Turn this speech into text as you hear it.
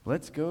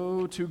Let's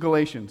go to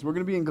Galatians. We're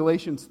going to be in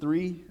Galatians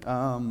 3,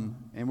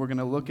 and we're going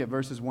to look at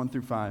verses 1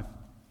 through 5.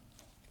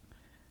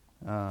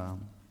 Let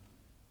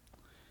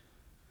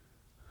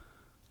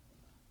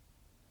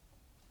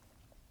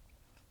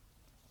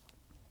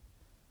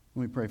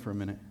me pray for a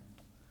minute.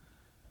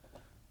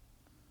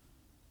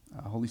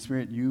 Holy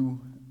Spirit,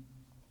 you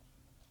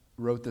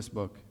wrote this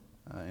book,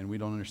 and we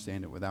don't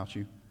understand it without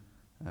you.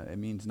 It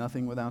means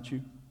nothing without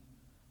you.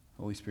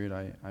 Holy Spirit,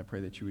 I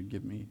pray that you would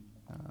give me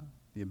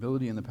the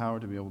ability and the power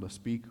to be able to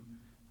speak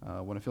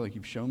what I feel like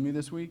you've shown me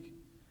this week.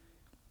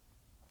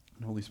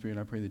 And Holy Spirit,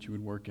 I pray that you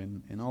would work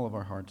in all of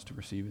our hearts to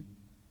receive it.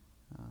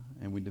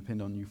 And we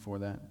depend on you for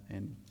that.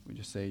 And we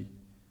just say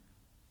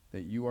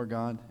that you are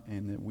God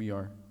and that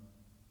we're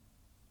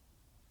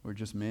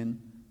just men,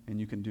 and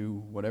you can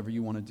do whatever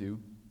you want to do.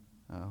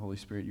 Holy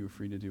Spirit, you are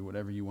free to do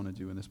whatever you want to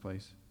do in this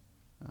place.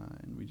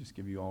 And we just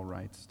give you all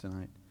rights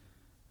tonight.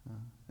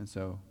 And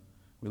so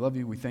we love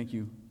you. We thank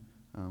you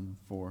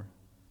for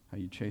how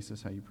you chase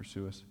us, how you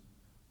pursue us.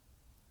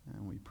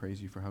 And we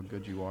praise you for how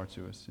good you are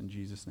to us. In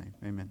Jesus' name,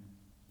 amen.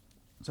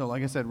 So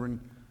like I said,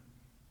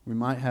 we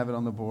might have it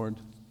on the board.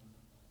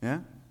 Yeah?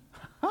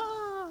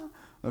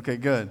 Okay,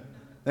 good.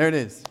 There it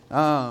is.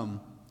 I'm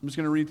just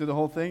going to read through the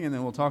whole thing, and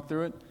then we'll talk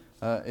through it.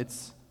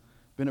 It's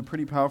been a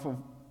pretty powerful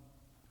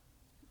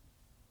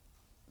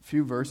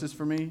few verses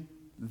for me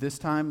this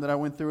time that I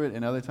went through it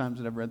and other times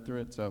that I've read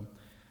through it. So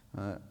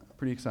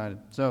pretty excited.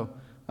 So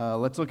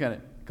let's look at it.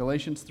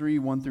 Galatians 3,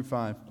 1 through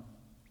 5.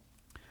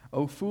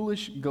 O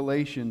foolish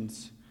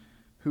Galatians,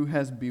 who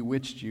has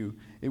bewitched you?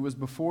 It was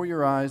before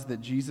your eyes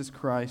that Jesus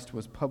Christ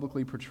was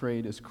publicly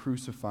portrayed as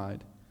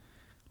crucified.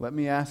 Let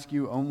me ask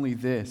you only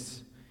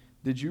this.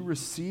 Did you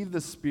receive the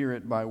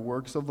Spirit by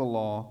works of the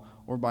law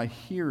or by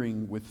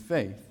hearing with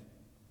faith?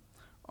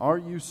 Are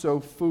you so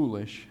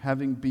foolish?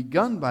 Having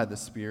begun by the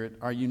Spirit,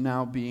 are you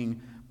now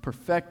being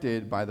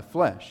perfected by the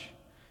flesh?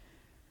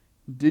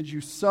 Did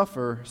you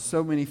suffer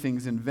so many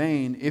things in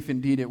vain, if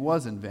indeed it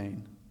was in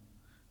vain?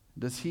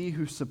 Does he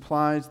who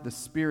supplies the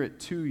Spirit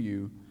to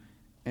you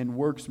and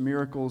works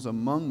miracles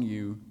among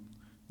you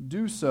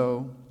do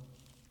so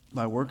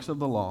by works of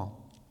the law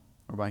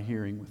or by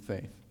hearing with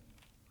faith?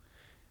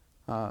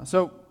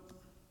 So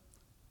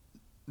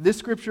this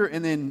scripture,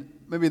 and then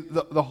maybe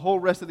the whole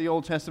rest of the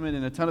Old Testament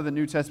and a ton of the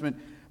New Testament,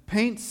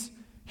 paints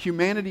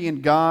humanity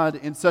and God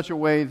in such a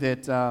way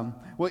that,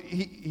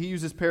 he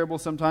uses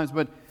parables sometimes,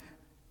 but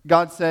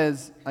God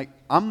says, like,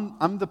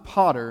 I'm the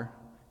potter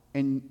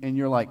and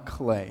you're like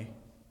clay.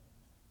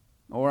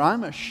 Or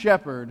I'm a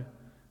shepherd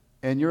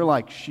and you're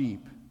like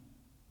sheep,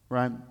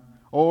 right?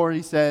 Or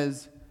he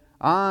says,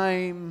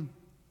 I'm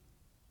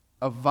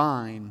a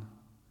vine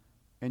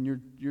and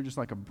you're just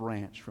like a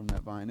branch from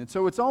that vine. And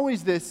so it's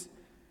always this,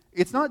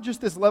 it's not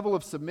just this level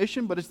of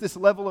submission, but it's this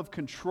level of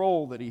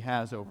control that he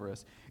has over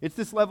us. It's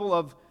this level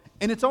of,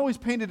 and it's always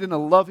painted in a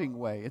loving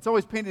way. It's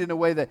always painted in a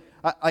way that,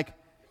 like,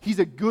 he's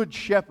a good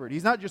shepherd.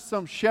 He's not just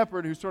some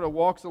shepherd who sort of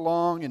walks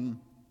along and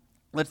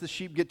lets the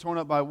sheep get torn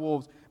up by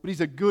wolves, but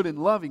he's a good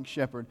and loving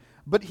shepherd.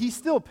 But he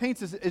still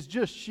paints us as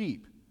just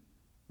sheep,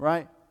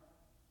 right?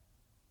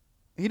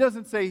 He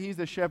doesn't say he's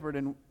a shepherd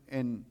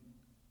and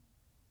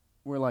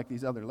we're like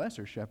these other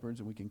lesser shepherds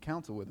and we can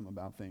counsel with him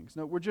about things.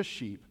 No, we're just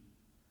sheep.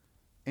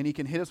 And he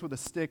can hit us with a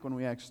stick when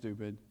we act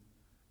stupid.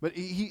 But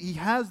he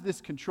has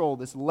this control,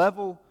 this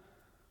level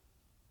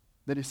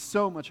that is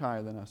so much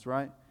higher than us,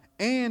 right?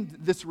 And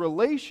this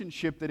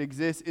relationship that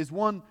exists is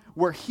one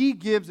where he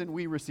gives and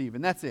we receive,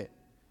 and that's it.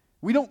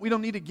 We don't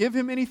need to give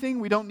him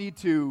anything. We don't need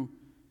to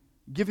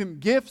give him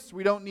gifts.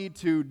 We don't need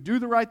to do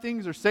the right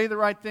things or say the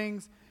right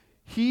things.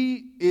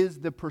 He is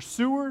the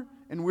pursuer,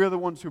 and we're the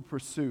ones who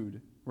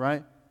pursued,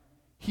 right?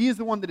 He is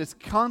the one that is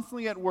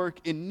constantly at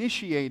work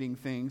initiating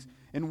things,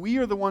 and we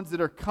are the ones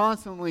that are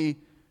constantly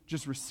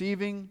just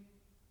receiving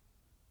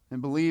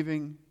and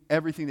believing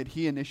everything that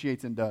he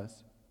initiates and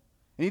does.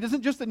 And he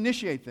doesn't just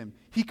initiate them,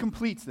 he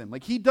completes them.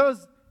 Like, he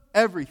does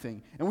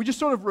everything. And we just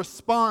sort of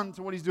respond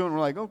to what he's doing. We're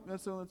like, oh,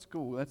 that's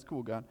cool. That's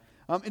cool, God.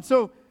 And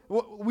so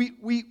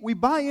we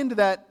buy into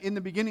that in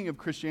the beginning of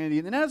Christianity.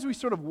 And then as we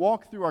sort of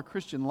walk through our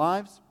Christian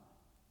lives,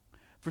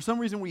 for some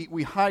reason we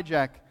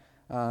hijack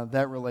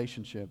that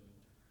relationship.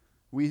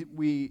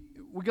 We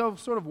go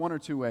sort of one or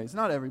two ways.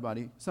 Not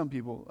everybody, some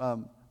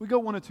people. We go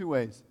one or two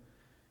ways.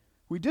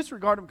 We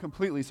disregard them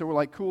completely. So we're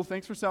like, cool,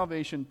 thanks for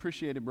salvation.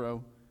 Appreciate it,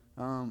 bro.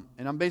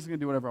 And I'm basically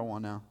going to do whatever I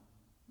want now.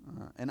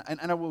 And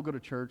I will go to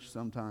church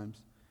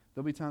sometimes.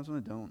 There'll be times when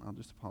I don't. I'll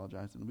just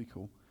apologize. It'll be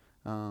cool.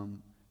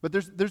 But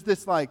there's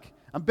this, like,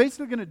 I'm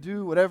basically going to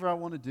do whatever I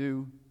want to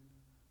do.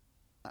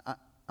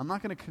 I'm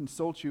not going to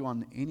consult you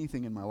on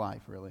anything in my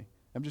life, really.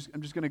 I'm just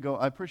going to go.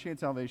 I appreciate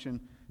salvation.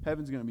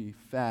 Heaven's going to be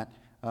fat.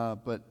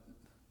 But,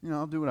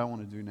 I'll do what I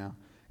want to do now.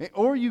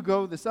 Or you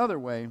go this other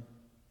way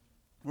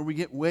where we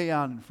get way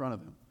out in front of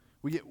him.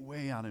 We get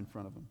way out in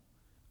front of him.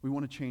 We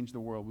want to change the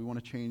world. We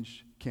want to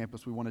change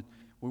campus. We want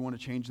to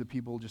change the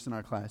people just in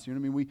our class. You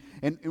know what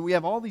I mean? And we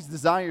have all these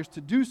desires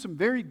to do some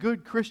very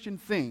good Christian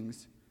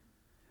things,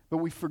 but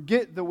we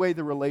forget the way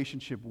the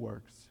relationship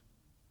works.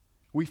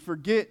 We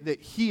forget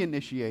that He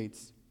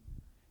initiates,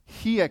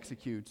 He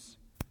executes,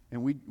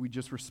 and we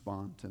just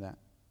respond to that.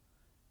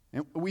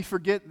 And we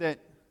forget that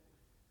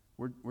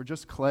we're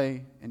just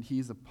clay, and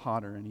He's a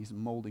potter, and He's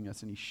molding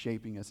us, and He's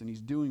shaping us, and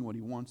He's doing what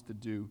He wants to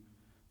do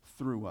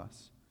through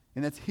us.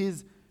 And that's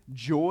His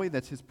joy,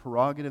 that's His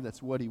prerogative,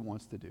 that's what He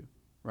wants to do,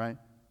 right?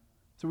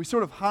 So we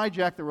sort of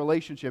hijack the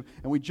relationship,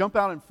 and we jump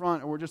out in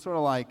front, and we're just sort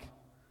of like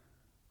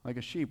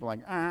a sheep,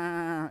 like,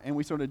 and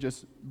we sort of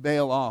just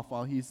bail off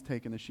while He's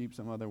taking the sheep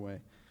some other way.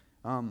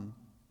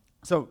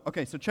 So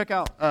check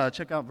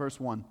out verse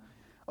 1.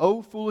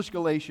 O foolish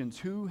Galatians,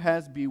 who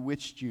has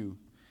bewitched you?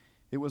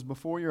 It was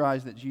before your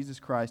eyes that Jesus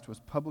Christ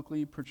was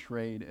publicly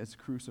portrayed as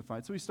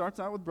crucified. So he starts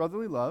out with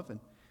brotherly love, and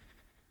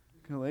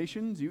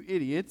Galatians, you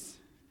idiots.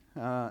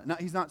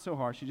 He's not so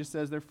harsh. He just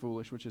says they're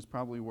foolish, which is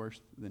probably worse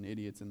than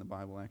idiots in the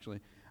Bible, actually.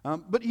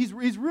 But he's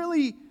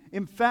really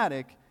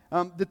emphatic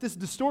that this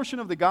distortion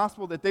of the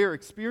gospel that they are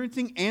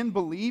experiencing and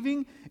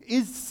believing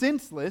is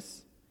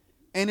senseless,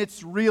 and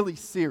it's really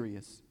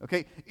serious.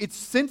 Okay? It's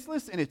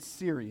senseless and it's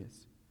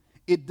serious.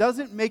 It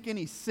doesn't make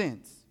any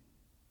sense,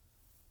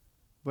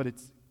 but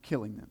it's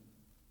killing them.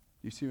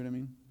 Do you see what I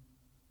mean?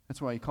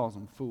 That's why he calls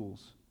them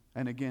fools.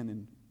 And again,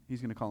 and he's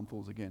going to call them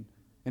fools again.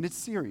 And it's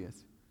serious.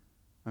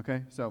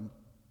 Okay? So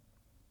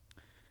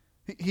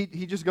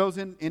he just goes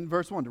in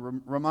verse 1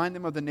 to remind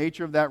them of the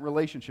nature of that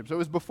relationship. So it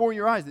was before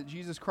your eyes that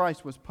Jesus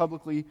Christ was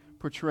publicly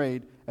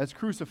portrayed as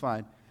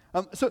crucified.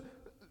 So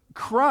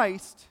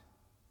Christ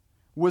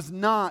was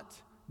not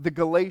the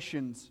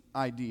Galatians'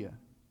 idea.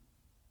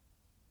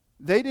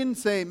 They didn't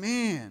say,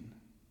 man,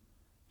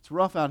 it's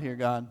rough out here,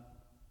 God.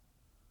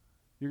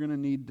 You're going to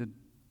need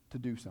to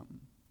do something.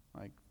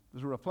 Like,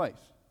 there's a rough place.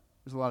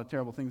 There's a lot of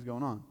terrible things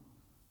going on.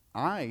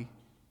 I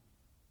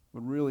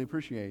would really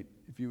appreciate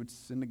if you would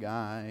send a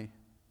guy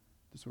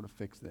to sort of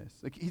fix this.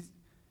 Like,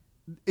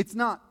 it's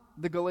not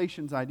the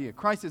Galatians' idea.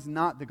 Christ is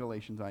not the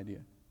Galatians' idea,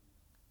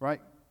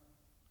 right?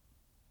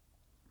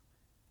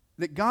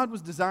 That God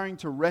was desiring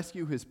to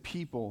rescue His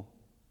people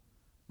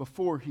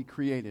before He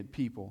created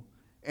people.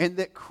 And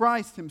that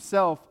Christ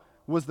Himself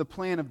was the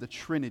plan of the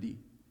Trinity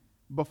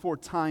before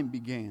time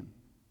began.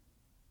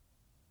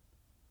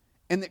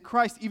 And that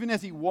Christ, even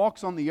as He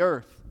walks on the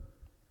earth,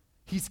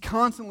 He's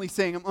constantly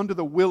saying, I'm under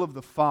the will of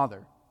the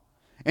Father.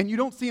 And you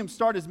don't see Him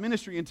start His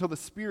ministry until the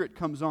Spirit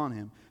comes on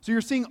Him. So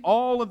you're seeing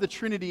all of the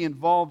Trinity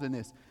involved in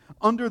this.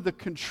 Under the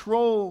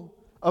control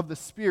of the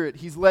Spirit,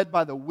 He's led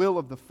by the will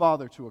of the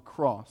Father to a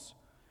cross,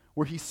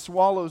 where He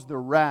swallows the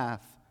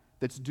wrath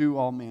that's due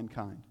all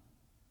mankind.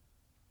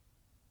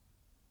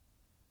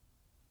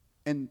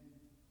 And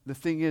the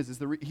thing is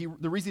the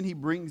reason he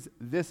brings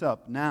this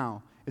up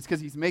now is because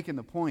he's making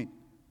the point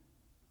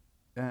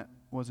that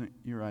wasn't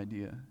your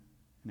idea,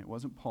 and it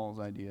wasn't Paul's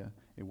idea,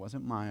 it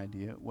wasn't my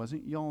idea, it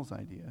wasn't y'all's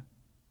idea.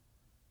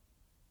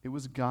 It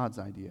was God's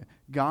idea.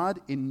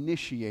 God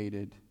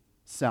initiated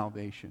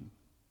salvation.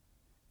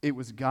 It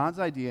was God's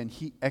idea, and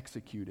He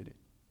executed it.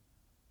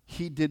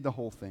 He did the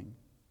whole thing.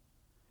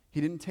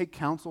 He didn't take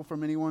counsel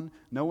from anyone.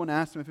 No one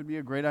asked Him if it would be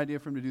a great idea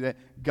for Him to do that.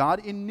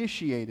 God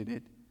initiated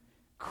it.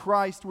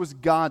 Christ was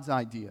God's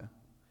idea,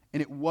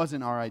 and it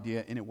wasn't our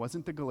idea, and it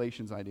wasn't the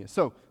Galatians' idea.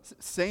 So,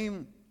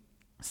 same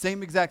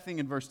exact thing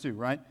in verse 2,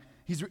 right?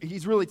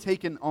 He's really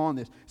taken on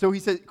this. So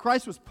he said,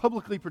 Christ was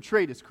publicly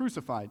portrayed as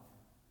crucified.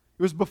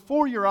 It was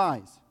before your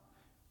eyes.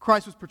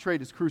 Christ was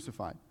portrayed as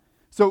crucified.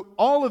 So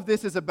all of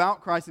this is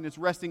about Christ, and it's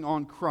resting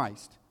on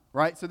Christ,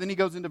 right? So then he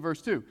goes into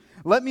verse 2.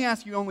 Let me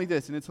ask you only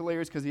this, and it's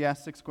hilarious because he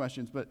asked 6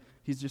 questions, but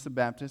he's just a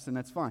Baptist, and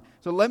that's fine.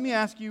 So let me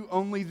ask you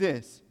only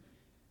this.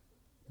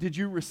 Did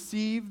you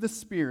receive the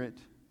Spirit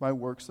by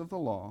works of the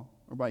law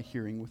or by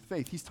hearing with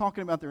faith? He's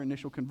talking about their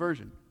initial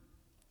conversion,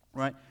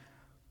 right?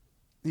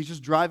 He's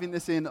just driving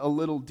this in a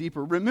little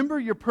deeper. Remember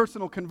your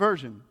personal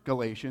conversion,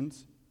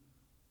 Galatians.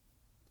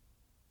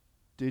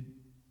 Did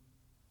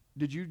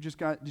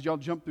y'all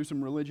jump through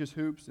some religious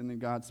hoops, and then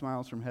God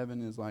smiles from heaven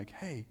and is like,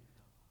 hey,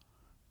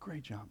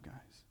 great job,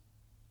 guys.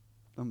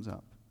 Thumbs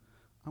up.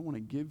 I want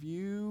to give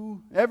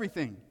you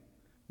everything.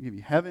 I give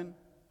you heaven,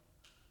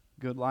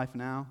 good life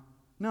now.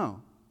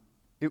 No.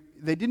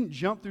 They didn't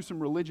jump through some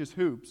religious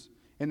hoops,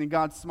 and then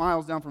God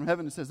smiles down from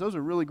heaven and says, those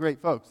are really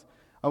great folks.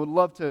 I would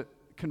love to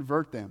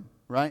convert them,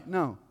 right?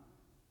 No.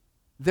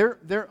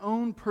 Their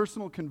own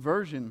personal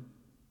conversion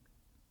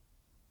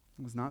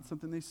was not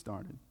something they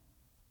started.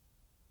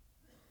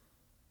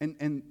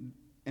 And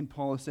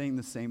Paul is saying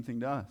the same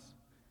thing to us.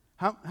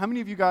 How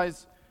many of you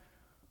guys,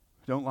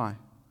 don't lie,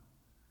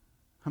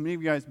 how many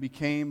of you guys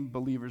became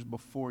believers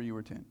before you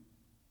were 10?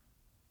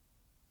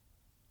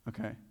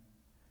 Okay.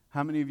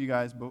 How many of you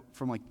guys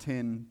from like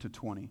 10 to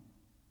 20?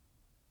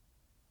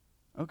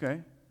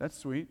 Okay, that's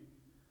sweet.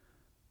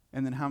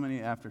 And then how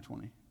many after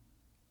 20?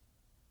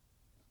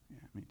 Yeah,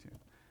 me too.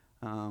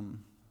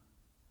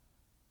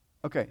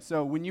 Okay,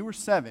 so when you were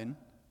 7,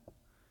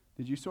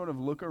 did you sort of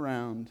look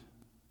around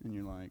and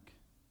you're like,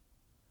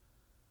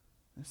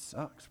 this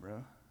sucks,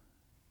 bro.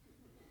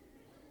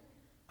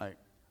 I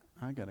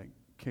got to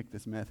kick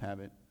this meth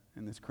habit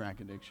and this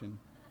crack addiction.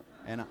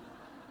 And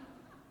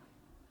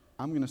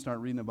I'm going to start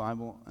reading the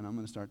Bible and I'm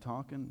going to start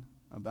talking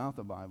about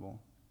the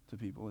Bible to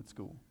people at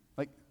school.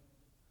 Like,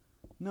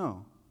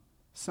 no.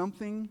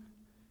 Something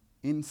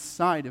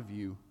inside of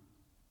you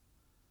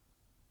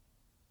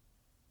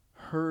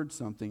heard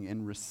something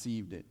and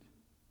received it.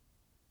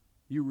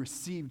 You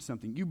received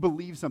something. You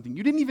believed something.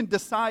 You didn't even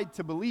decide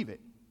to believe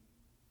it.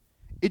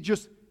 It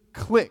just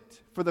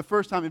clicked for the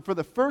first time. And for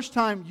the first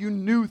time, you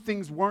knew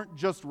things weren't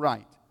just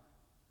right.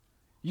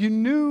 You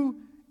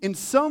knew in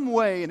some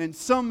way and in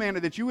some manner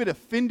that you had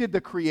offended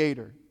the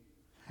Creator.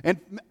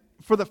 And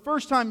for the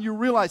first time, you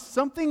realized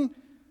something's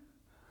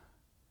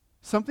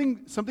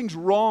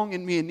wrong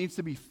in me and needs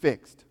to be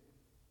fixed.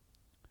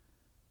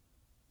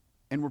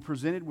 And we're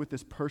presented with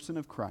this person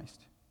of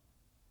Christ.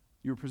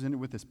 You were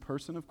presented with this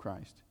person of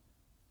Christ.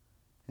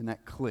 And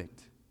that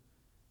clicked.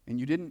 And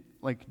you didn't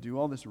do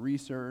all this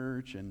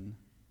research and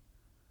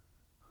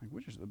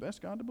which is the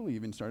best God to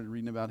believe, and started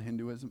reading about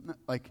Hinduism.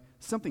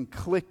 Something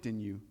clicked in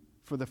you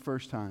for the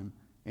first time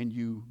and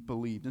you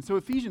believed. And so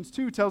Ephesians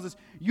 2 tells us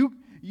you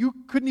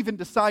couldn't even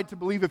decide to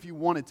believe if you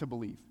wanted to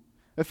believe.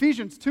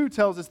 Ephesians 2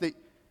 tells us that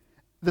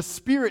the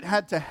Spirit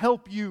had to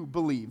help you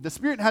believe. The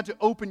Spirit had to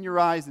open your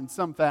eyes in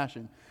some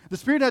fashion. The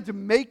Spirit had to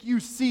make you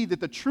see that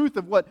the truth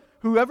of what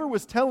whoever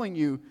was telling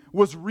you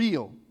was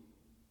real.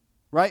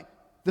 Right?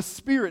 The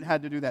Spirit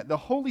had to do that. The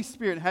Holy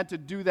Spirit had to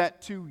do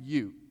that to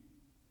you.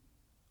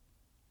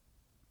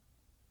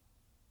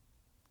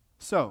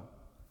 So,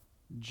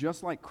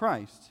 just like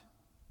Christ,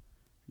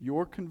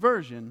 your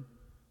conversion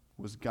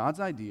was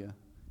God's idea.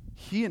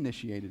 He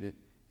initiated it,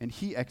 and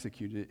He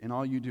executed it, and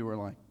all you do are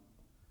like,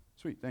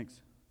 sweet, thanks.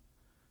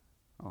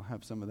 I'll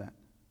have some of that.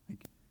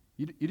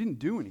 You didn't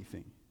do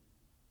anything.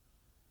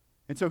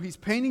 And so He's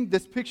painting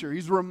this picture.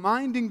 He's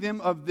reminding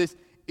them of this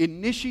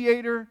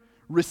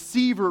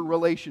initiator-receiver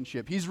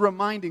relationship. He's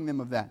reminding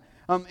them of that.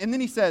 And then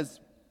He says,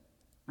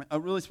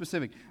 really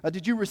specific,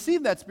 did you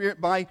receive that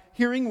Spirit by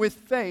hearing with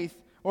faith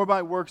or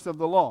by works of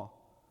the law?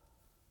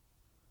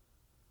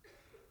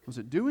 Was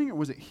it doing or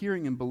was it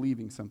hearing and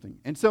believing something?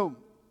 And so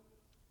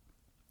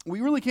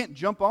we really can't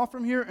jump off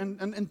from here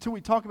until we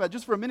talk about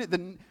just for a minute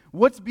then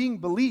what's being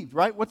believed,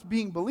 right? What's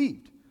being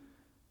believed?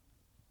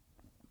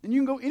 And you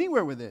can go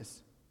anywhere with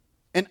this.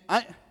 And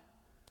I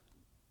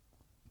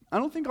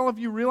don't think all of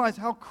you realize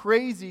how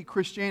crazy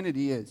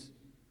Christianity is.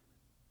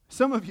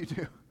 Some of you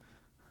do.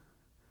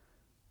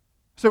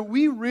 So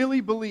we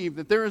really believe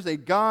that there is a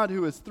God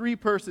who is three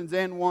persons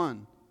and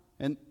one.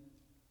 And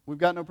we've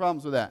got no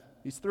problems with that.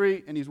 He's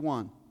three and He's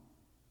one.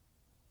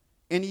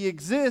 And He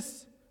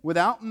exists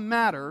without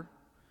matter,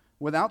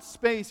 without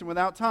space, and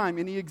without time.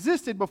 And He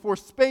existed before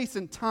space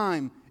and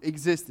time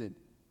existed.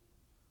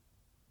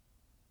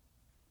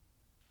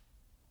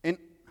 And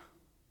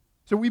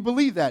so we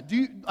believe that. Do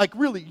you,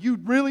 you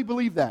really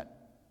believe that?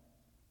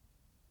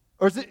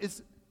 Or is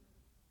it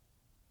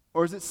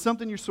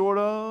something you're sort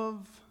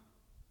of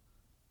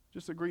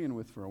just agreeing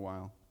with for a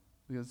while?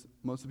 Because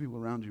most of the people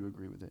around you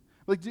agree with it.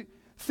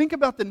 Think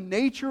about the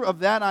nature of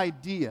that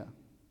idea.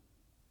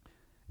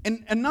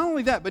 And not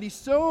only that, but He's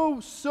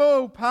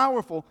so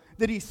powerful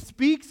that He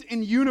speaks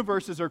and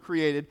universes are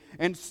created,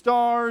 and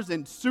stars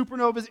and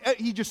supernovas.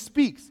 He just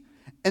speaks,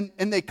 and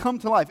they come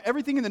to life.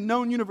 Everything in the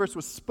known universe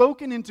was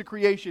spoken into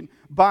creation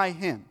by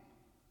Him.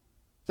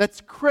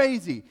 That's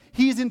crazy.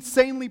 He's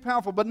insanely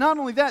powerful. But not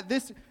only that,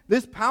 this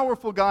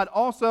powerful God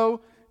also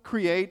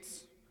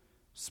creates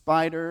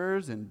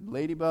spiders and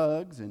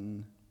ladybugs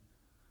and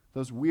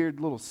those weird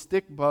little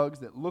stick bugs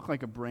that look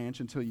like a branch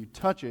until you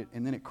touch it,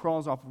 and then it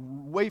crawls off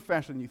way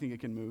faster than you think it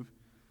can move.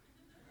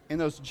 And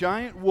those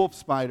giant wolf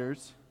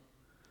spiders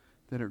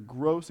that are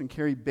gross and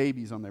carry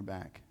babies on their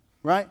back,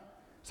 right?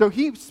 So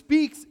He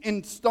speaks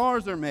and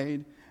stars are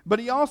made, but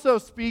He also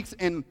speaks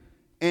in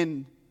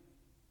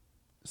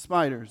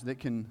spiders that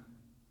can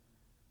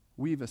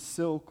weave a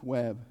silk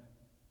web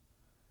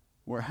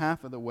where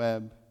half of the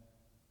web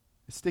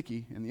is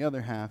sticky and the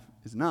other half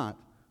is not.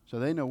 So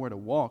they know where to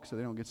walk so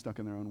they don't get stuck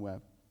in their own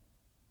web.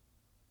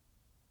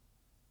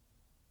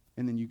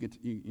 And then you get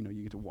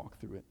to walk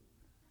through it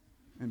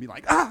and be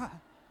like,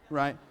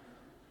 right?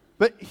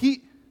 But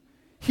he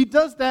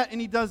does that and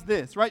He does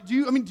this, right? Do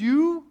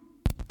you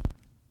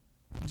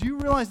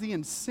realize the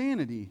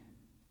insanity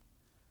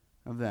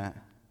of that?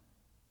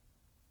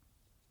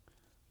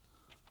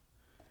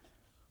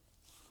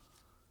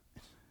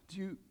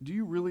 Do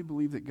you really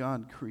believe that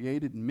God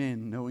created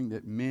men knowing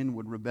that men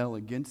would rebel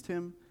against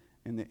Him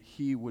and that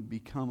He would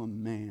become a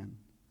man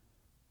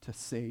to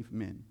save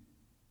men?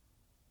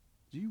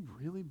 Do you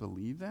really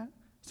believe that?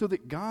 So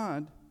that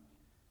God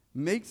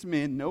makes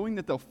men knowing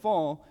that they'll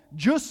fall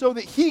just so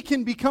that He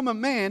can become a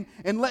man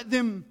and let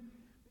them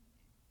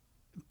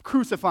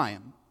crucify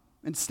Him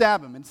and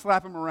stab Him and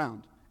slap Him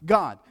around.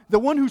 God, the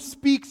one who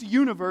speaks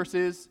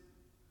universes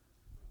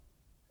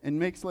and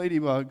makes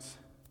ladybugs,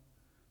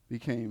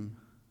 became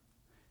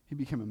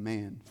a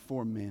man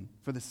for men,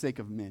 for the sake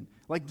of men.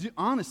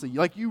 Honestly,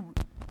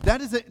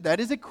 that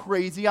is a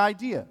crazy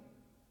idea.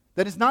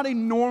 That is not a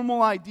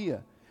normal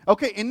idea.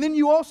 Okay, and then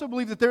you also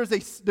believe that there's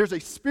a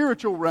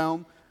spiritual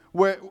realm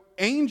where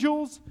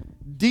angels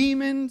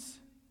demons,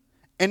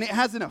 and it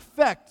has an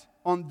effect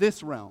on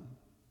this realm.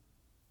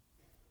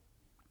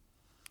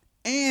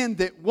 And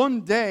that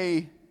one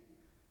day,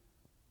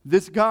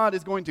 this God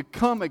is going to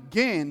come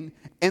again,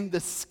 and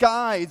the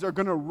skies are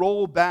going to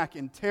roll back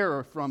in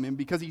terror from him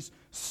because he's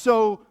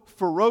so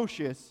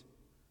ferocious.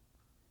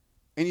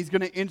 And he's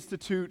going to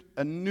institute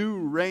a new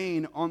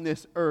reign on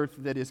this earth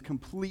that is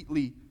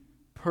completely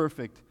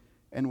perfect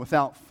and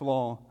without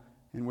flaw,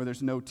 and where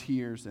there's no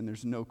tears and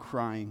there's no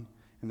crying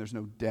and there's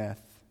no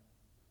death,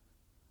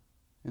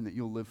 and that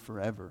you'll live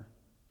forever.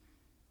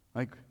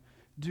 Like,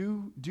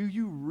 do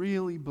you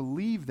really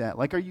believe that?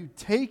 Like, are you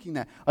taking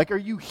that? Like, are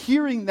you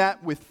hearing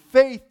that with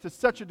faith to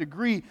such a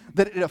degree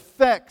that it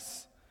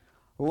affects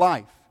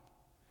life?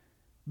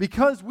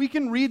 Because we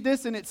can read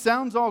this and it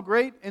sounds all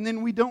great, and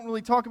then we don't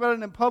really talk about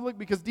it in public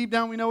because deep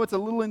down we know it's a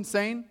little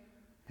insane.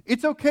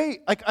 It's okay.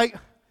 Like,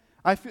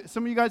 I feel,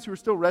 some of you guys who are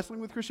still wrestling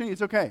with Christianity,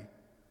 it's okay.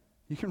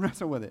 You can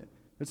wrestle with it.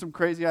 There's some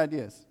crazy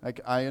ideas.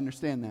 I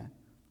understand that.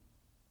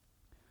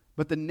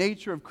 But the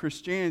nature of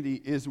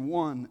Christianity is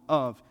one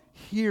of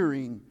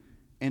hearing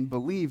and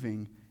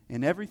believing,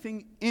 and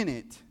everything in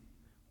it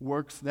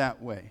works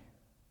that way.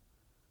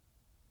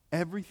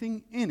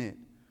 Everything in it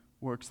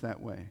works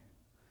that way.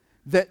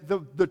 That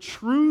the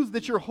truths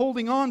that you're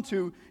holding on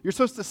to, you're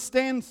supposed to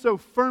stand so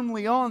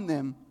firmly on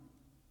them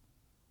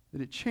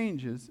that it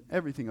changes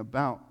everything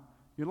about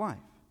your life.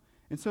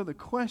 And so the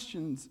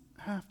questions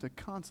have to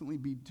constantly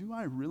be, do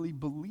I really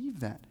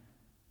believe that?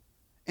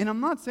 And I'm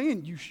not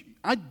saying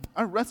I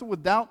wrestle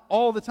with doubt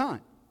all the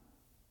time.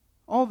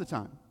 All the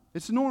time.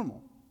 It's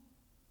normal.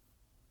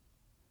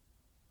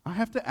 I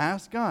have to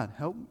ask God,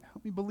 help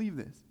me believe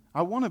this.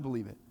 I want to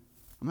believe it.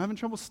 I'm having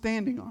trouble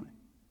standing on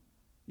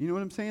it. You know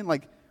what I'm saying?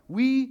 Like,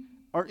 we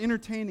are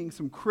entertaining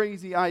some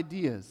crazy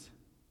ideas.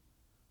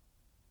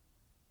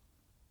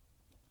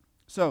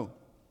 So,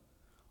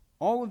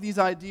 all of these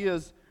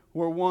ideas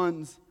were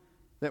ones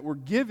that were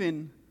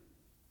given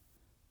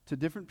to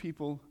different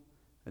people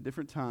at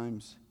different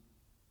times,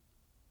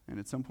 and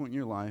at some point in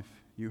your life,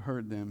 you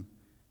heard them,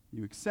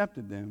 you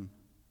accepted them,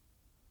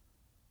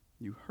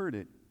 you heard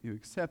it, you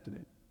accepted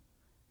it,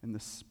 and the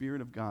Spirit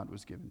of God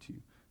was given to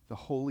you. The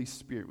Holy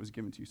Spirit was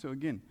given to you. So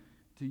again,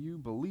 do you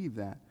believe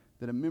that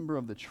a member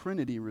of the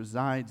Trinity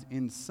resides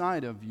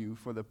inside of you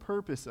for the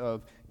purpose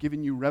of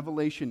giving you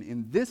revelation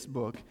in this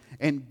book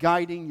and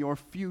guiding your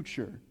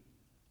future?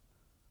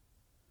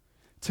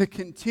 To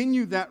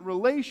continue that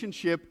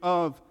relationship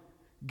of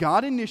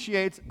God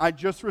initiates, I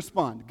just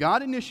respond.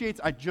 God initiates,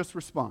 I just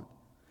respond.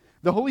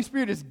 The Holy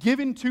Spirit is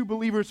given to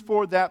believers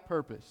for that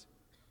purpose.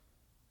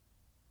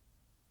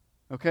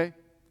 Okay?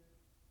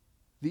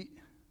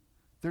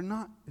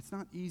 It's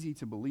not easy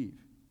to believe.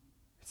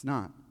 It's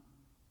not.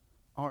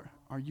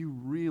 Are you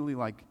really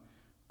like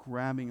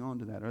grabbing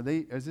onto that?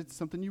 Is it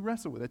something you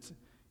wrestle with?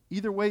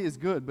 Either way is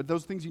good, but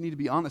those things you need to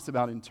be honest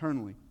about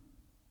internally.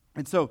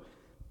 And so,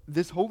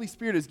 this Holy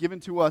Spirit is given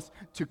to us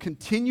to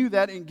continue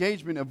that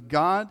engagement of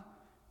God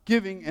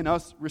giving and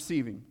us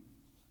receiving.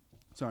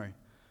 Sorry,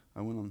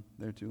 I went on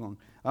there too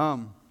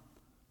long.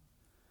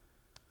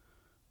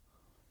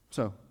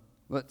 So,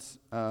 let's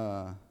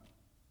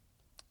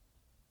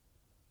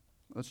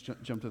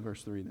jump to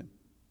verse 3 then.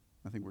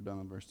 I think we're done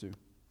on verse 2.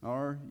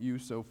 Are you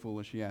so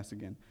foolish? He asks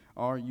again.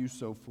 Are you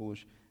so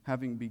foolish?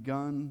 Having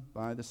begun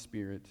by the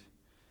Spirit,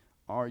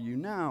 are you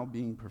now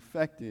being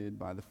perfected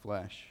by the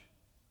flesh?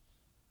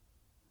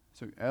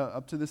 So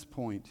up to this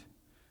point,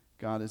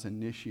 God has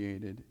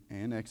initiated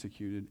and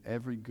executed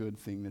every good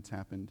thing that's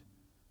happened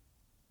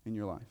in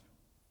your life.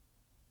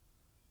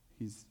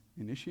 He's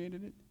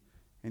initiated it,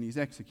 and he's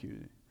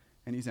executed it.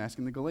 And he's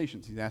asking the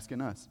Galatians, he's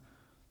asking us,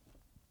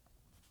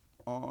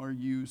 are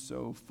you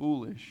so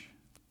foolish?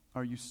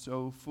 Are you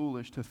so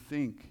foolish to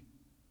think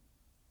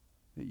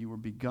that you were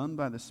begun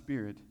by the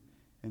Spirit,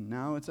 and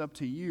now it's up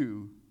to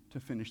you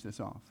to finish this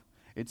off?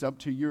 It's up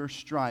to your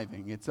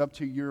striving. It's up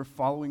to your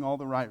following all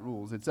the right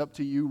rules. It's up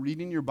to you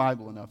reading your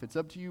Bible enough. It's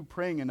up to you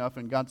praying enough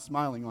and God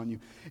smiling on you.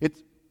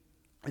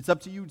 It's up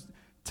to you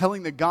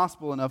telling the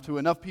gospel enough to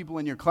enough people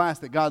in your class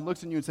that God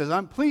looks at you and says,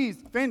 I'm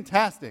pleased,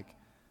 fantastic.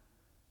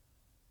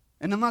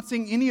 And I'm not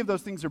saying any of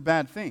those things are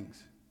bad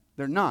things.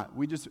 They're not.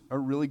 We just are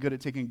really good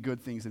at taking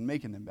good things and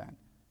making them bad.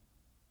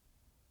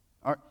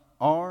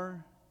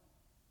 Are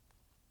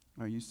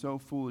you so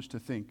foolish to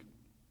think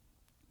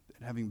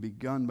that having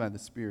begun by the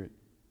Spirit,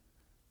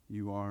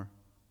 you are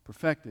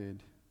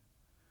perfected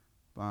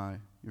by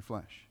your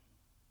flesh?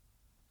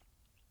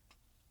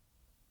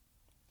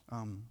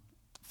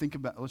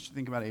 Let's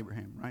think about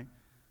Abraham, right?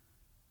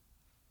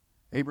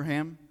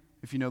 Abraham,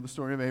 if you know the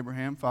story of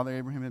Abraham, Father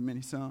Abraham had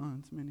many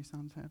sons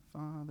had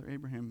Father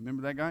Abraham.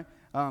 Remember that guy?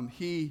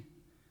 He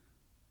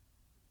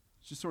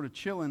was just sort of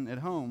chilling at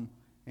home,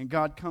 and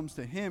God comes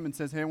to him and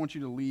says, hey, I want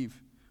you to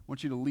leave. I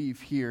want you to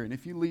leave here. And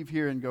if you leave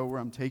here and go where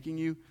I'm taking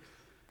you,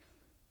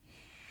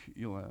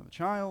 you'll have a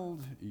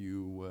child.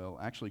 You will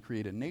actually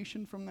create a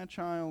nation from that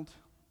child.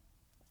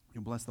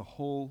 You'll bless the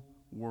whole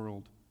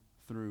world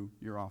through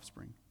your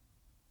offspring.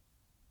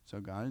 So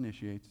God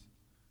initiates.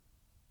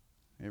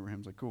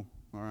 Abraham's like, cool,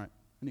 all right.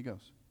 And he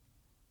goes.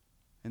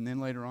 And then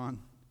later on,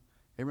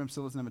 Abraham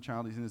still doesn't have a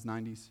child. He's in his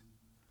 90s.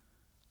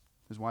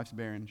 His wife's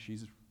barren.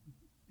 She's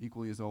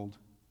equally as old.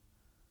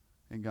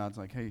 And God's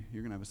like, hey,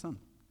 you're going to have a son.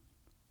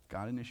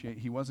 God initiated.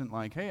 He wasn't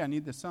like, hey, I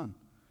need this son.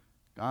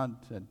 God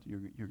said,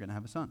 you're going to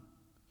have a son.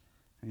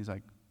 And he's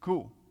like,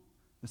 cool.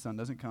 The son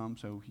doesn't come,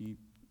 so he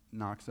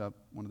knocks up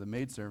one of the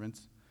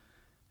maidservants.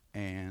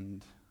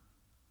 And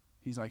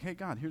he's like, hey,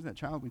 God, here's that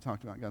child we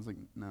talked about. God's like,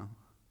 no,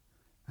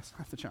 that's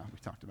not the child we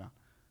talked about.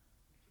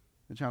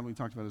 The child we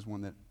talked about is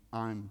one that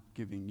I'm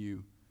giving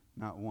you,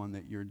 not one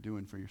that you're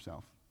doing for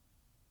yourself.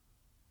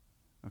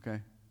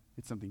 Okay?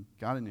 It's something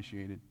God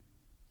initiated.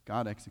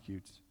 God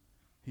executes.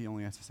 He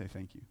only has to say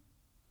thank you.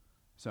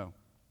 So,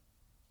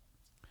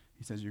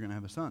 he says you're going to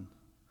have a son.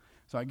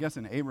 So I guess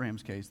in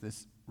Abraham's case,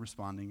 this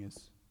responding is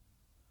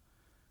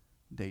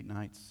date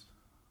nights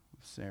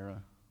with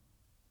Sarah.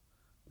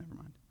 Never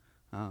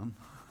mind.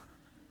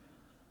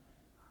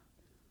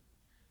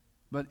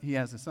 But he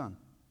has a son.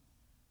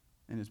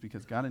 And it's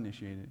because God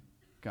initiated it.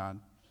 God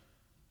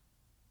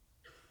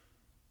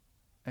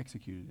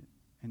executed it.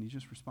 And he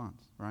just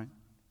responds, right?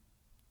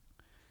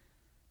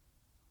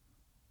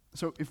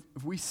 So if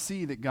we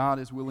see that God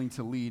is willing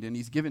to lead and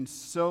he's given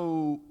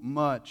so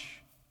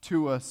much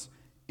to us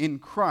in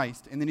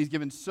Christ, and then he's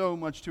given so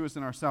much to us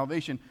in our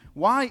salvation,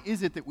 why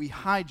is it that we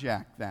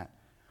hijack that?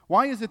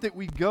 Why is it that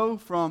we go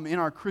from, in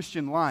our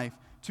Christian life,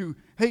 to,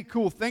 hey,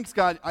 cool, thanks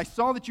God, I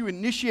saw that you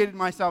initiated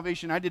my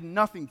salvation, I did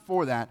nothing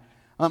for that,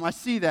 I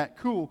see that,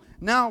 cool.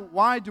 Now,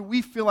 why do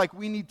we feel like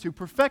we need to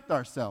perfect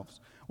ourselves?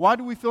 Why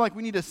do we feel like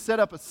we need to set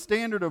up a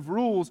standard of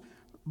rules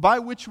by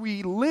which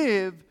we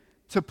live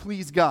to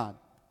please God?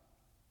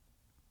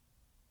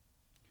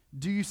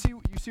 Do you see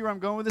where I'm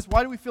going with this?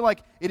 Why do we feel like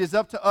it is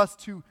up to us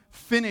to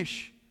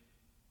finish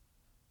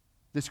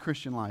this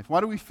Christian life? Why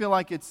do we feel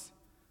like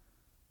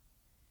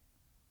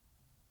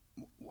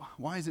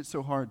why is it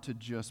so hard to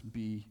just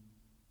be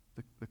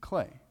the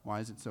clay? Why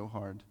is it so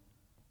hard?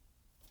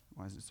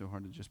 Why is it so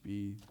hard to just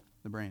be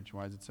the branch?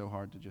 Why is it so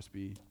hard to just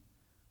be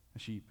a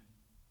sheep?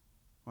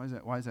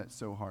 Why is that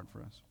so hard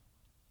for us?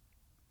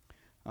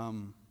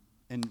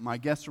 And my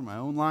guess from my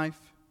own life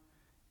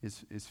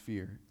is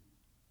fear.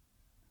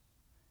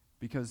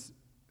 Because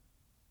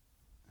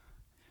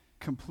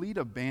complete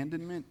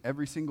abandonment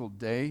every single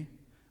day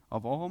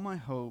of all my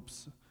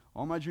hopes,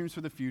 all my dreams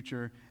for the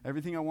future,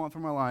 everything I want for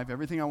my life,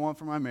 everything I want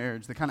for my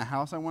marriage, the kind of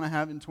house I want to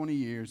have in 20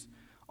 years,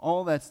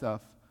 all of that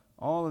stuff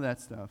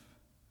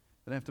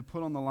that I have to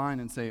put on the line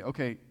and say,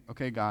 okay,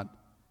 God,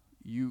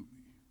 you're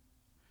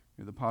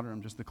the potter,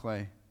 I'm just the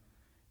clay.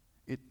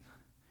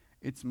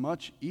 It's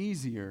much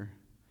easier.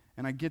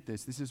 And I get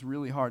this. This is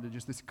really hard to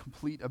just this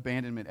complete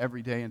abandonment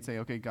every day and say,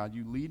 okay, God,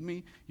 you lead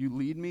me,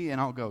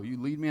 and I'll go.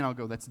 You lead me, and I'll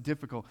go. That's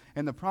difficult.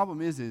 And the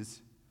problem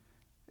is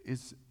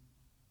it's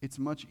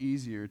much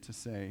easier to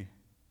say,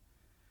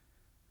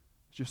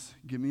 just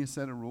give me a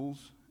set of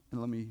rules,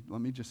 and let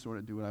me just sort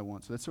of do what I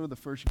want. So that's sort of the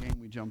first game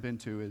we jump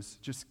into is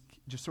just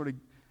sort of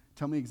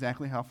tell me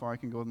exactly how far I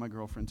can go with my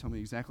girlfriend. Tell me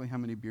exactly how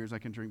many beers I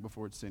can drink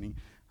before it's sinning.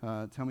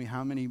 Tell me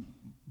how many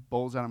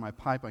bowls out of my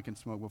pipe I can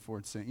smoke before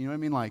it's sinning. You know what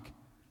I mean? Like,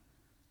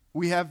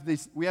 we have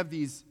these,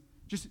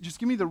 just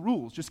give me the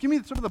rules. Just give me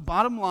sort of the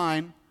bottom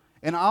line,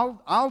 and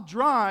I'll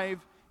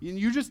drive, and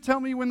you just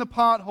tell me when the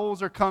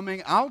potholes are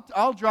coming.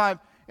 I'll drive,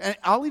 and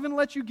I'll even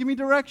let you give me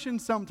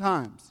directions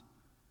sometimes.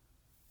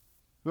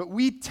 But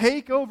we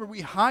take over,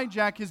 we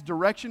hijack his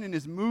direction and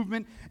his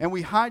movement, and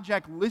we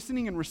hijack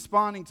listening and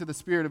responding to the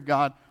Spirit of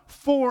God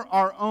for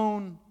our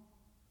own,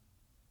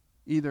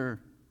 either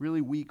really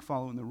weak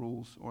following the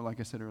rules, or like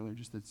I said earlier,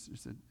 just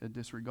a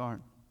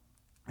disregard.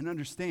 And I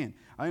understand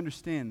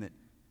that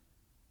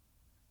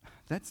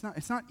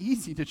it's not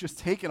easy to just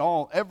take it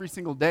all every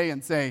single day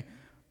and say,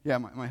 yeah,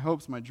 my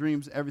hopes, my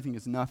dreams, everything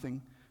is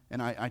nothing, and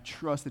I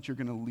trust that you're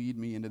going to lead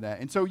me into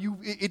that. And so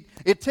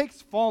it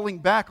takes falling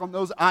back on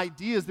those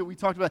ideas that we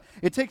talked about.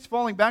 It takes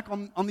falling back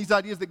on these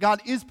ideas that God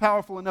is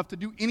powerful enough to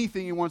do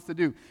anything he wants to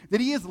do,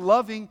 that he is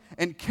loving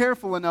and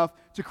careful enough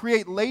to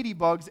create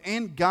ladybugs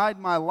and guide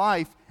my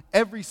life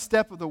every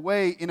step of the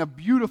way in a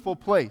beautiful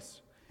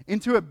place,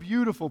 into a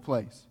beautiful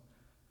place.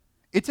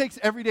 It takes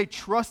every day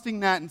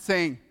trusting that and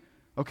saying,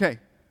 okay.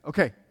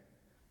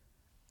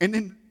 And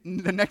then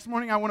the next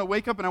morning I want to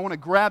wake up and I want to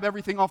grab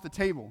everything off the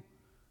table.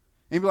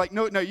 And be like,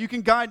 no, you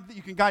can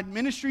guide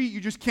ministry, you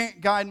just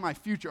can't guide my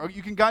future. Or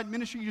you can guide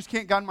ministry, you just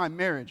can't guide my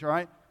marriage, all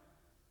right?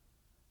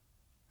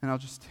 And I'll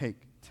just take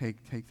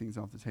things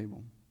off the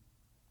table.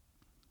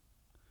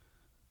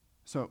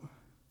 So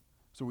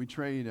we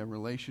trade a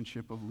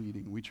relationship of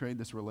leading. We trade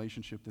this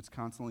relationship that's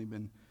constantly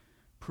been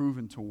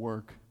proven to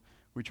work.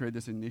 We trade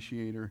this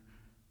initiator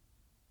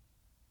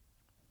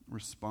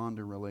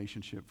responder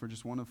relationship for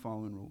just one of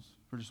following rules,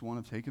 for just one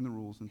of taking the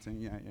rules and saying,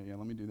 yeah,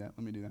 let me do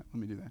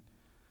that.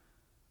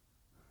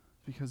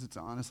 Because it's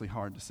honestly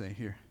hard to say,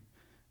 here,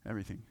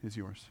 everything is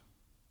yours.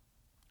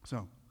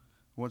 So,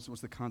 what's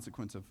the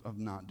consequence of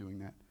not doing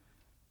that?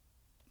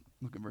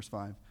 Look at verse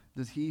 5.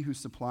 Does he who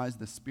supplies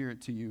the Spirit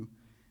to you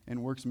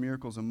and works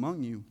miracles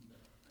among you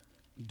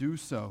do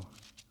so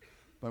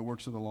by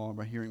works of the law or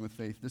by hearing with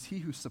faith? Does he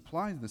who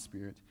supplies the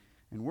Spirit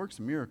and works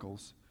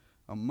miracles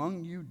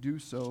among you do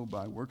so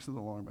by works of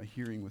the law or by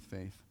hearing with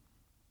faith?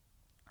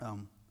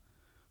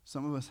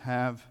 Some of us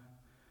have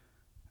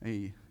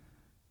a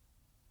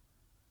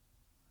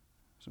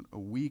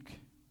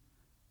weak,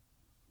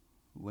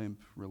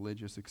 limp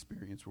religious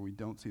experience where we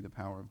don't see the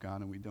power of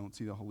God and we don't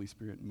see the Holy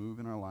Spirit move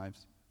in our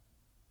lives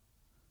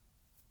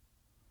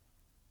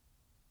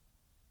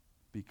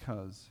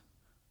because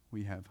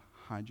we have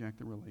hijacked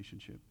the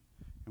relationship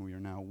and we are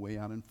now way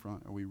out in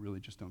front, or we really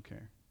just don't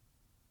care.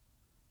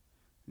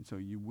 And so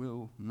you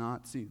will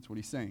not see, that's what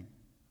he's saying.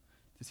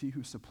 Does he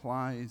who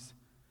supplies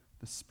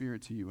the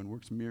Spirit to you and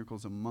works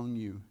miracles among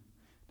you,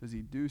 does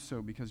he do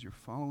so because you're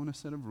following a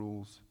set of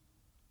rules,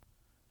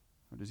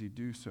 or does he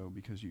do so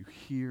because you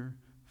hear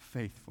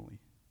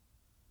faithfully?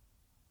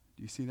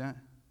 Do you see that?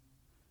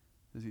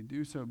 Does he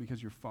do so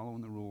because you're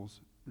following the rules,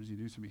 or does he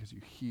do so because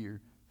you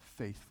hear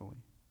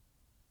faithfully?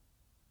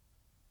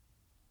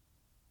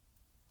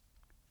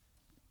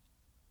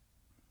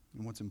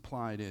 And what's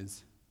implied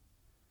is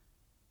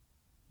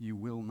you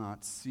will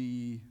not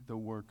see the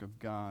work of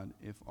God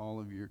if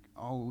all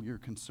you're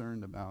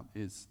concerned about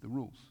is the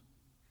rules.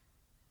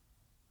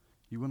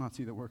 You will not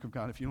see the work of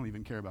God if you don't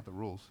even care about the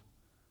rules.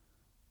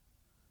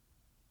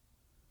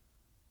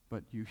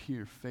 But you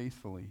hear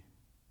faithfully.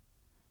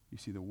 You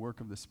see the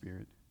work of the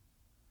Spirit.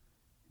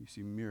 You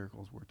see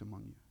miracles worked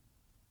among you.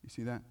 You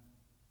see that?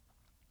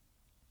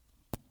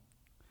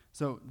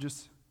 So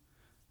just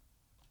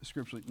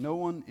scripturally, no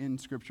one in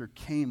Scripture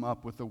came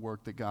up with the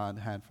work that God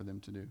had for them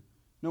to do.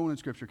 No one in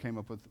Scripture came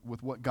up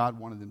with what God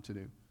wanted them to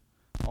do.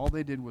 All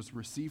they did was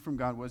receive from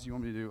God, what do you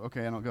want me to do?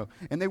 Okay, and I'll go.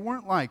 And they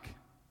weren't like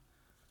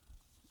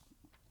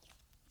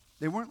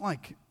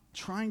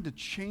trying to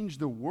change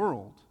the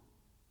world.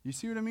 You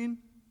see what I mean?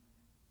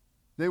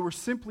 They were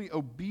simply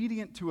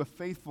obedient to a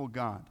faithful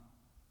God.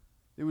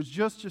 It was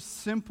just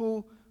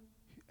simple,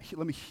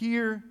 let me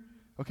hear.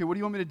 Okay, what do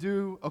you want me to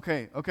do?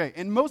 Okay.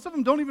 And most of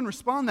them don't even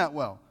respond that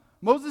well.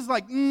 Moses is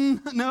like,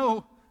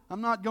 no,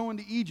 I'm not going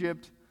to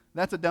Egypt.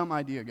 That's a dumb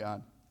idea,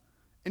 God.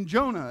 And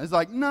Jonah is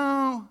like,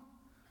 no,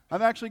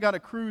 I've actually got a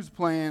cruise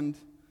planned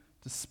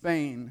to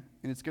Spain,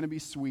 and it's going to be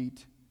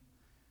sweet.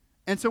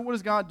 And so what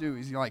does God do?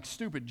 Is he like,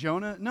 stupid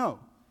Jonah? No,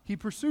 he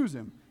pursues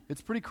him.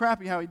 It's pretty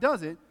crappy how he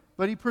does it,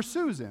 but he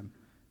pursues him.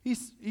 He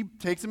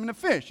takes him in a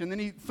fish, and then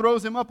he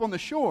throws him up on the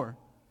shore.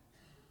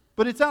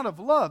 But it's out of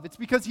love. It's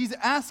because he's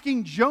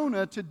asking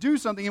Jonah to do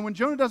something, and when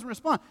Jonah doesn't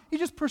respond, he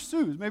just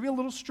pursues, maybe a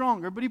little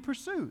stronger, but he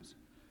pursues.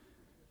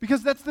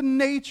 Because that's the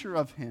nature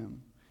of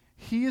him.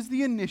 He is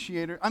the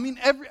initiator. I mean,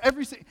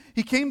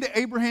 he came to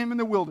Abraham in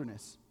the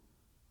wilderness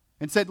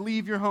and said,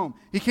 leave your home.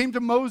 He came to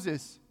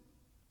Moses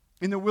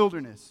in the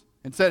wilderness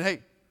and said,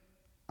 hey,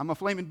 I'm a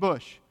flaming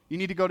bush. You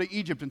need to go to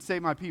Egypt and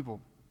save my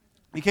people.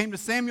 He came to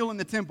Samuel in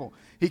the temple.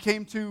 He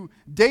came to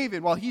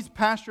David while he's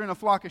pasturing a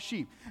flock of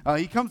sheep.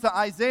 He comes to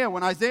Isaiah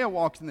when Isaiah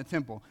walks in the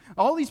temple.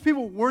 All these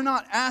people were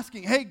not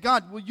asking, hey,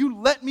 God, will you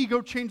let me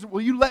go change? Will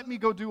you let me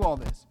go do all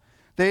this?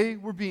 They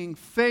were being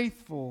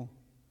faithful.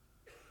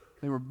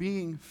 They were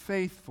being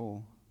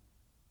faithful.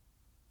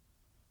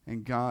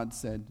 And God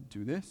said,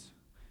 do this.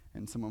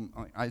 And someone,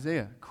 like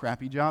Isaiah,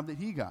 crappy job that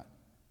he got.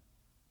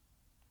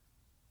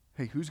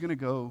 Hey, who's going to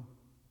go?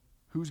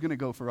 Who's going to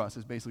go for us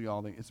is basically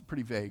it's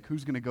pretty vague.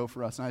 Who's going to go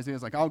for us? And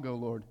Isaiah's like, I'll go,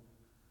 Lord.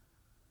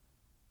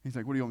 He's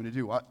like, what do you want me to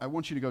do? I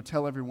want you to go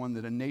tell everyone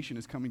that a nation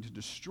is coming to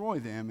destroy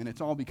them, and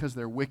it's all because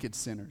they're wicked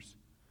sinners.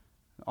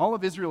 All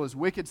of Israel is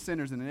wicked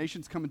sinners, and the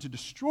nation's coming to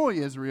destroy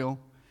Israel,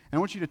 and I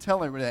want you to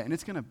tell everybody that, and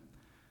it's going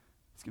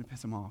to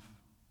piss them off.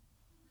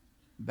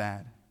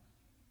 Bad.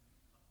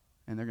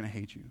 And they're going to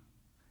hate you.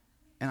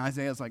 And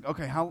Isaiah's like,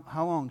 okay, how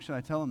long should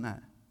I tell them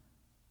that?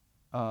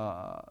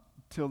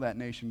 Till that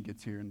nation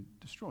gets here and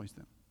destroys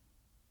them.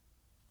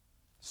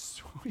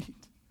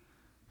 Sweet.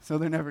 So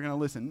they're never going to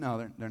listen. No,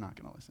 they're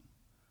not going to listen.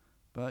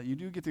 But you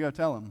do get to go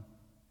tell them.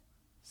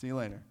 See you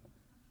later.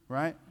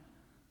 Right?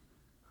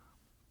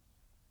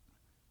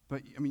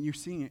 But, I mean, you're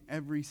seeing it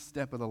every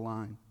step of the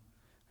line.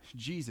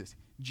 Jesus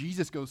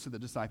goes to the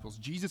disciples.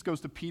 Jesus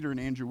goes to Peter and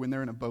Andrew when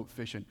they're in a boat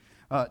fishing.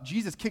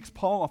 Jesus kicks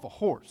Paul off a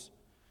horse.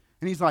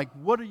 And he's like,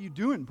 what are you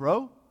doing,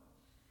 bro?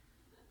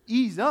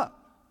 Ease up.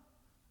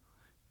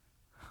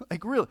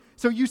 Like, really?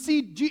 So you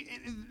see,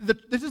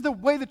 this is the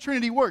way the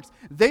Trinity works.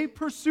 They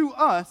pursue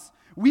us,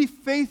 we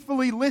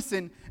faithfully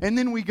listen, and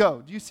then we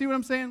go. Do you see what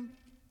I'm saying?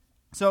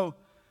 So,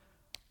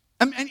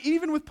 and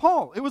even with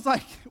Paul, it was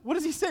like, what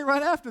does he say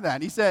right after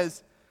that? He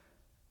says,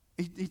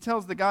 he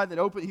tells the guy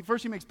that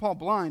first he makes Paul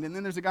blind, and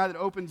then there's a guy that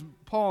opens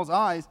Paul's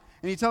eyes,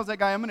 and he tells that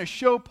guy, I'm going to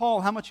show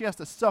Paul how much he has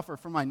to suffer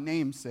for my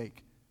name's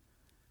sake.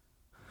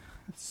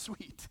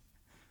 Sweet.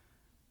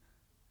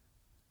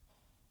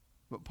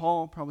 But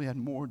Paul probably had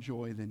more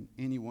joy than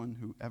anyone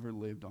who ever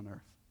lived on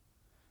earth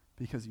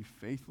because he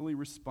faithfully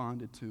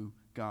responded to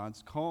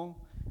God's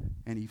call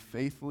and he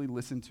faithfully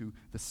listened to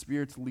the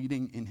Spirit's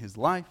leading in his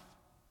life.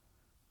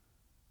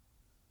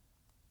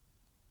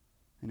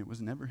 And it was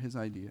never his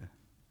idea.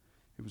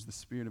 It was the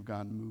Spirit of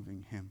God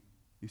moving him.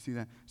 You see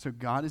that? So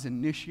God is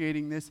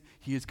initiating this.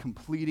 He is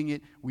completing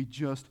it. We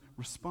just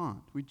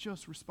respond. We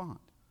just respond.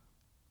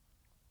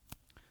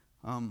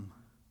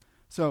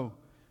 So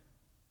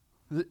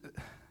the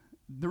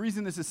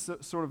reason this is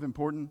sort of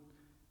important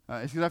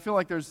is because I feel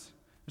like there's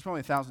probably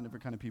 1,000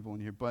 different kind of people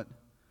in here, but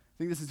I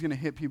think this is going to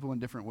hit people in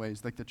different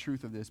ways, like the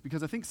truth of this.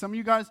 Because I think some of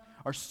you guys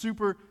are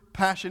super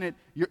passionate.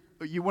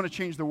 You want to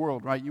change the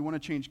world, right? You want to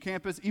change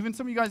campus. Even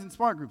some of you guys in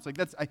smart groups, like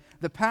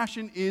the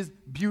passion is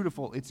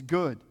beautiful. It's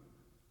good.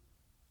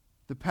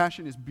 The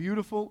passion is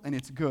beautiful and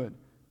it's good.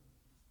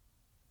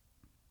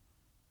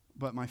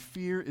 But my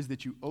fear is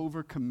that you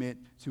overcommit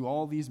to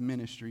all these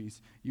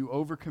ministries. You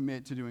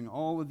overcommit to doing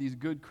all of these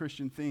good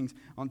Christian things.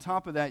 On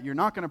top of that, you're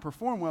not going to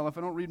perform well if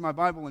I don't read my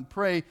Bible and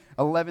pray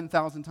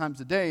 11,000 times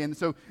a day. And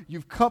so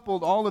you've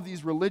coupled all of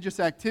these religious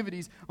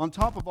activities on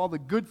top of all the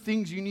good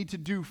things you need to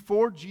do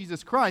for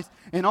Jesus Christ.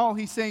 And all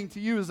he's saying to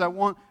you is, I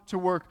want to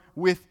work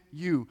with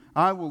you.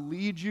 I will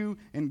lead you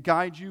and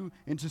guide you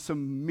into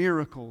some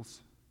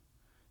miracles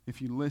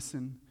if you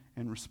listen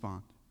and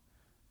respond.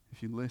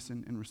 If you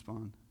listen and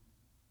respond.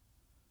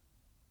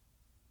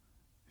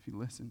 If you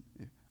listen,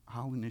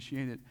 I'll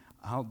initiate it.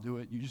 I'll do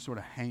it. You just sort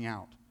of hang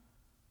out.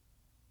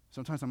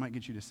 Sometimes I might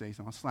get you to say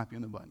something. I'll slap you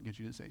on the butt and get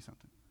you to say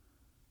something.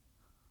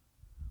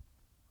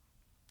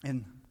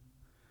 And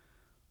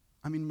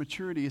I mean,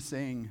 maturity is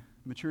saying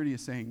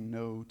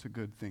no to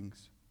good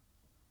things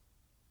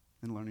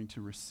and learning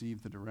to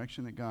receive the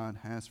direction that God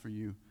has for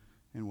you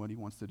and what he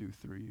wants to do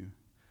through you.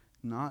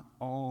 Not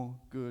all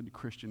good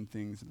Christian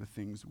things are the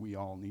things we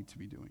all need to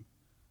be doing.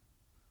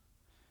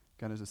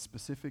 God has a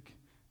specific,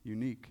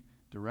 unique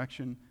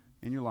direction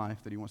in your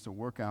life that he wants to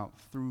work out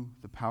through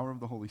the power of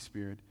the Holy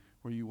Spirit,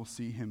 where you will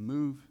see him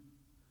move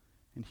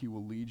and he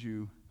will lead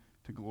you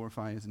to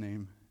glorify his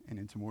name and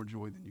into more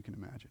joy than you can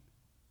imagine.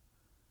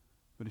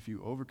 But if you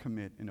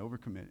overcommit and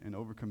overcommit and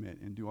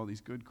overcommit and do all these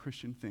good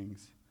Christian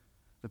things,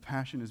 the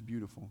passion is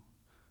beautiful,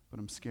 but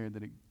I'm scared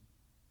that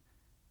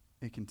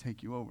it can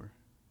take you over.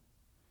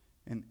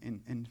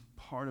 And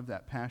part of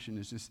that passion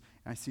is just,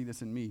 I see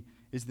this in me,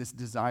 is this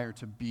desire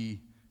to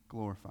be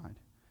glorified.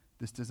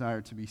 This desire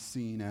to be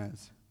seen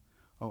as,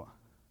 oh,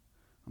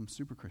 I'm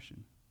super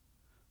Christian.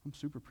 I'm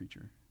super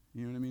preacher.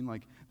 You know what I mean?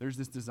 Like, there's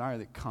this desire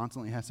that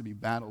constantly has to be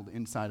battled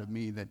inside of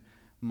me that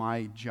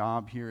my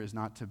job here is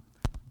not to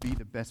be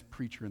the best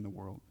preacher in the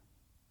world.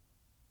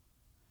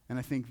 And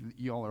I think that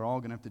y'all are all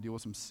going to have to deal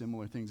with some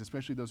similar things,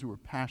 especially those who are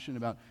passionate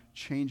about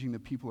changing the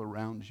people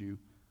around you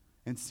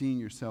and seeing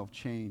yourself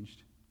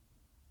changed.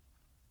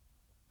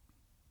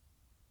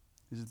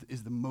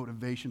 Is the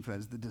motivation for that?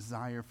 Is the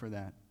desire for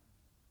that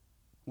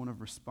one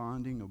of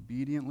responding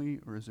obediently,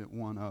 or is it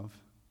one of,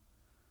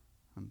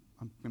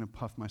 I'm going to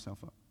puff myself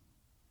up.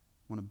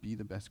 I want to be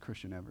the best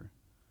Christian ever,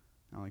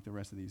 not like the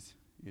rest of these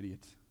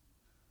idiots.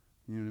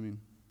 You know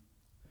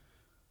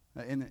what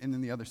I mean? And then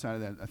the other side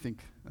of that, I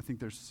think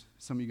there's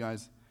some of you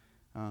guys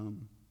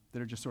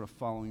that are just sort of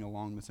following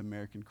along this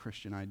American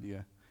Christian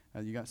idea.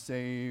 You got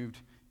saved,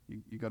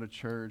 you go to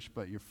church,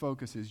 but your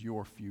focus is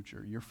your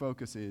future. Your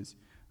focus is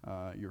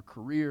your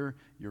career,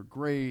 your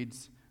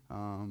grades,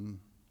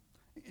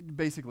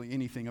 basically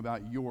anything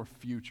about your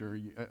future,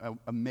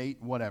 a mate,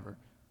 whatever.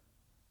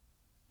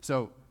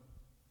 So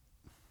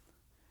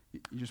you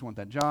just want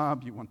that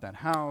job, you want that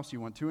house, you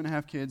want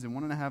 2.5 kids and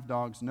 1.5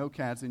 dogs, no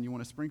cats, and you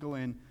want to sprinkle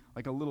in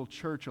like a little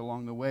church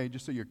along the way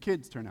just so your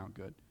kids turn out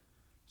good.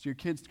 So your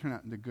kids turn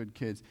out into good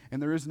kids.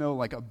 And there is no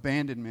like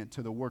abandonment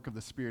to the work of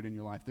the Spirit in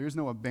your life. There is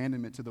no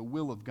abandonment to the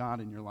will of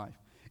God in your life.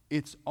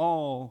 It's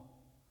all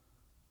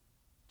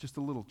just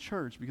a little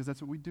church because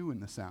that's what we do in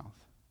the South.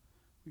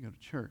 We go to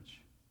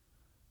church.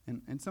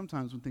 And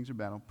sometimes when things are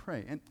bad, I'll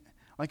pray. And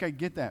like I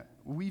get that.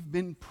 We've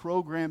been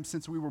programmed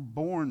since we were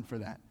born for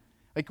that.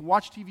 Like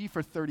watch TV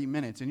for 30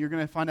 minutes and you're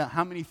going to find out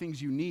how many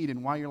things you need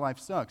and why your life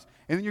sucks.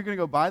 And then you're going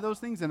to go buy those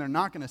things and they're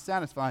not going to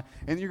satisfy.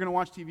 And then you're going to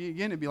watch TV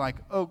again and be like,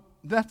 oh,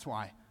 that's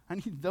why. I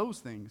need those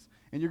things.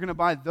 And you're going to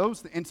buy those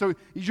things. And so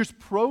you're just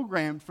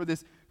programmed for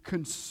this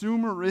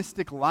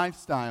consumeristic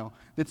lifestyle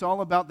that's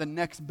all about the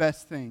next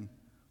best thing.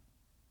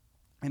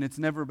 And it's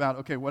never about,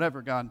 okay,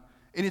 whatever, God.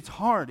 And it's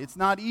hard. It's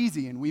not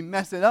easy, and we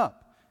mess it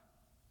up.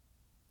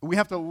 We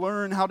have to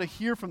learn how to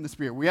hear from the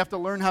Spirit. We have to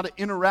learn how to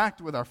interact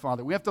with our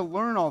Father. We have to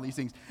learn all these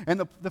things. And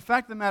the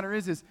fact of the matter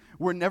is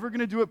we're never going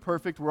to do it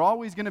perfect. We're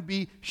always going to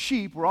be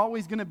sheep. We're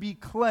always going to be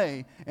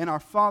clay, and our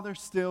Father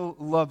still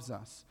loves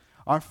us.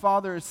 Our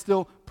Father is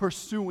still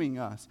pursuing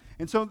us.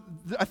 And so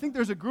I think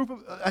there's a group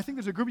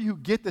of you who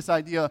get this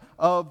idea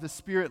of the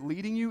Spirit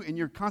leading you, and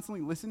you're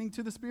constantly listening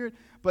to the Spirit,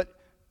 but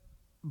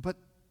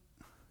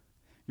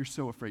you're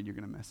so afraid you're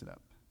going to mess it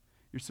up.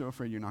 You're so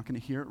afraid you're not going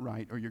to hear it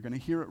right, or you're going to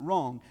hear it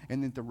wrong,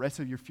 and then the rest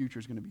of your future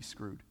is going to be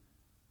screwed.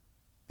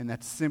 And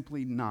that's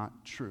simply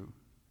not true.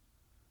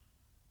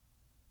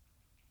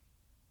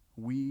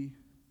 We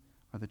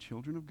are the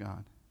children of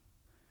God,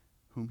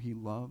 whom he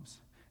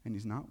loves, and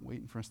he's not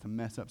waiting for us to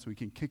mess up so he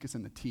can kick us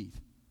in the teeth.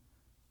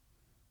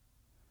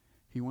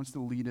 He wants to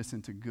lead us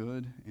into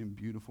good and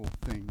beautiful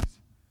things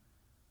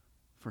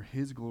for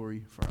his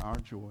glory, for our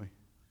joy.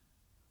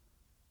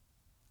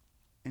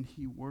 And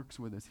he works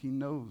with us. He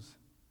knows.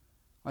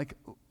 Like,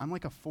 I'm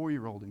like a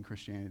 4-year-old in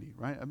Christianity,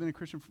 right? I've been a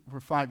Christian for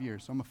 5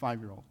 years, so I'm a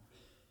 5-year-old.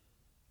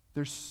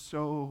 There's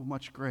so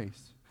much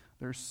grace.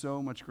 There's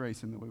so much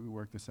grace in the way we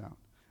work this out.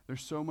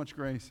 There's so much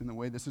grace in the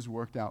way this is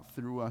worked out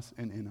through us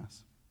and in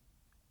us.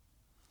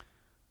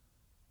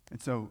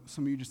 And so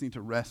some of you just need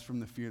to rest from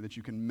the fear that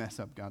you can mess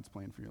up God's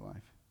plan for your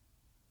life.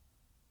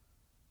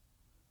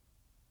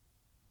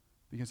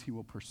 Because he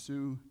will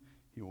pursue,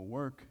 he will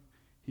work,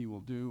 he will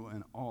do,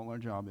 and all our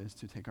job is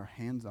to take our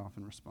hands off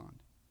and respond.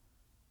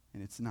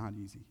 And it's not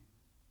easy.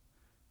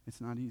 It's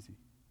not easy.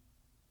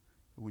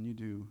 But when you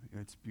do,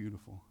 it's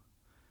beautiful.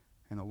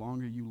 And the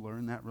longer you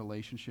learn that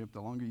relationship,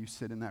 the longer you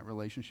sit in that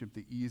relationship,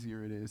 the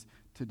easier it is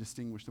to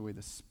distinguish the way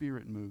the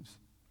Spirit moves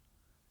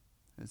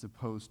as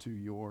opposed to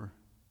your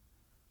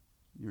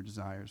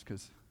desires.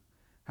 Because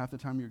half the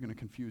time you're going to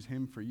confuse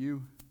him for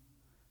you.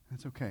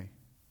 That's okay.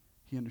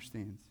 He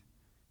understands.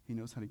 He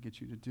knows how to get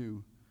you to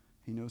do.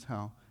 He knows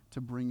how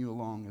to bring you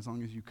along as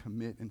long as you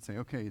commit and say,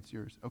 okay, it's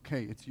yours.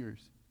 Okay, it's yours.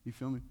 You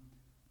feel me?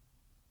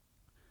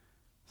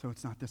 So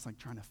it's not this like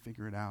trying to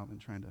figure it out and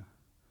trying to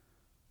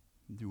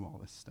do all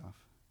this stuff.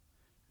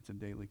 It's a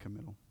daily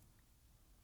committal.